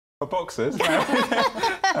Boxers? No.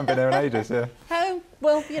 I haven't been there in ages, yeah. Oh,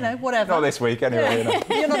 well, you know, whatever. Not this week, anyway. You know.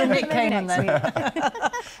 You're not a Nick Kamen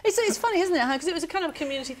then. It's funny, isn't it? Because it was a kind of a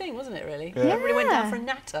community thing, wasn't it, really? Yeah. Everybody went down for a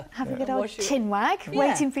natter. Have a good old chin wag,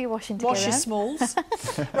 waiting for your washing to wash go your around. smalls.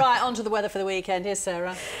 Right, on to the weather for the weekend. Here's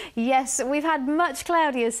Sarah. Yes, we've had much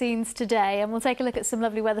cloudier scenes today, and we'll take a look at some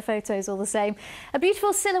lovely weather photos all the same. A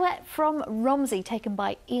beautiful silhouette from Romsey, taken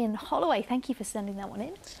by Ian Holloway. Thank you for sending that one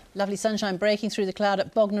in. Lovely sunshine breaking through the cloud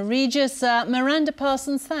at Bognor Regis. Miranda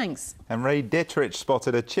Parsons, thanks. And Ray Dittrich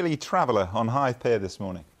spotted a chilly traveller on Hythe Pier this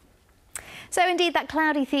morning. So indeed, that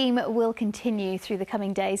cloudy theme will continue through the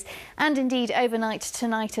coming days, and indeed overnight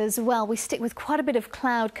tonight as well. We stick with quite a bit of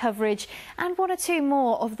cloud coverage and one or two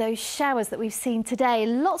more of those showers that we've seen today.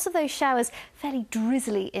 Lots of those showers fairly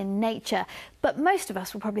drizzly in nature, but most of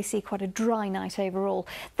us will probably see quite a dry night overall.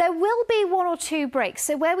 There will be one or two breaks,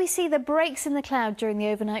 so where we see the breaks in the cloud during the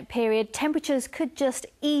overnight period, temperatures could just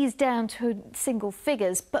ease down to single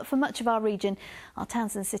figures, but for much of our region, our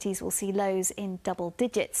towns and cities will see lows in double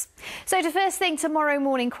digits. So to first thing tomorrow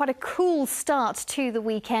morning, quite a cool start to the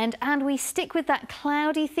weekend, and we stick with that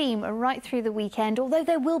cloudy theme right through the weekend, although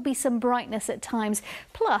there will be some brightness at times,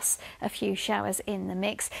 plus a few showers in the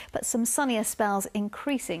mix, but some sunnier spells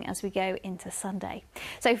increasing as we go into Sunday.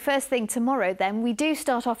 So first thing tomorrow then, we do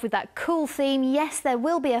start off with that cool theme. Yes, there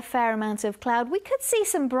will be a fair amount of cloud. We could see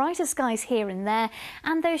some brighter skies here and there,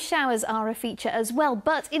 and those showers are a feature as well,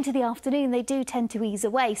 but into the afternoon they do tend to ease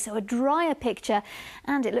away, so a drier picture,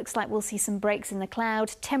 and it looks like we'll see some breaks in the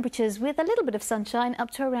cloud. Temperatures with a little bit of sunshine up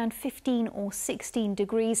to around 15 or 16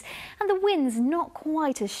 degrees, and the winds not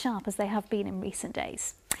quite as sharp as they have been in recent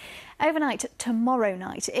days. Overnight tomorrow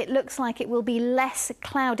night, it looks like it will be less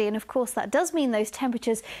cloudy, and of course that does mean those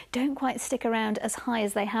temperatures don't quite stick around as high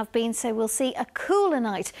as they have been, so we'll see a cooler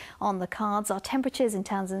night on the cards. Our temperatures in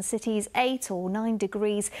towns and cities 8 or 9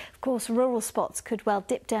 degrees. Of course, rural spots could well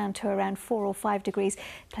dip down to around 4 or 5 degrees,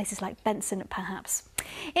 places like Benson perhaps.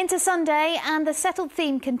 Into Sunday, and the settled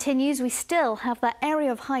theme continues. We still have that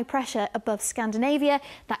area of high pressure above Scandinavia,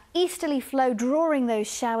 that easterly flow drawing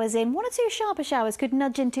those showers in. One or two sharper showers could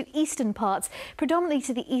nudge into eastern parts, predominantly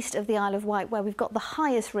to the east of the Isle of Wight, where we've got the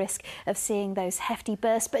highest risk of seeing those hefty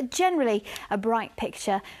bursts, but generally a bright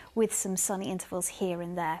picture with some sunny intervals here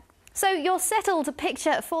and there. So your settled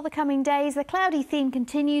picture for the coming days, the cloudy theme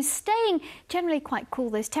continues, staying generally quite cool,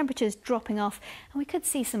 those temperatures dropping off, and we could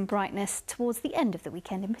see some brightness towards the end of the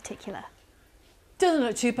weekend in particular. Doesn't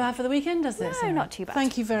look too bad for the weekend, does it? No, Sarah? not too bad.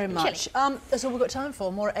 Thank you very much. That's all we've got time for.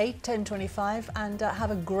 More at 8, 10:25, and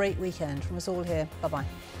have a great weekend from us all here. Bye-bye.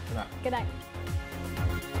 Good night. Good night.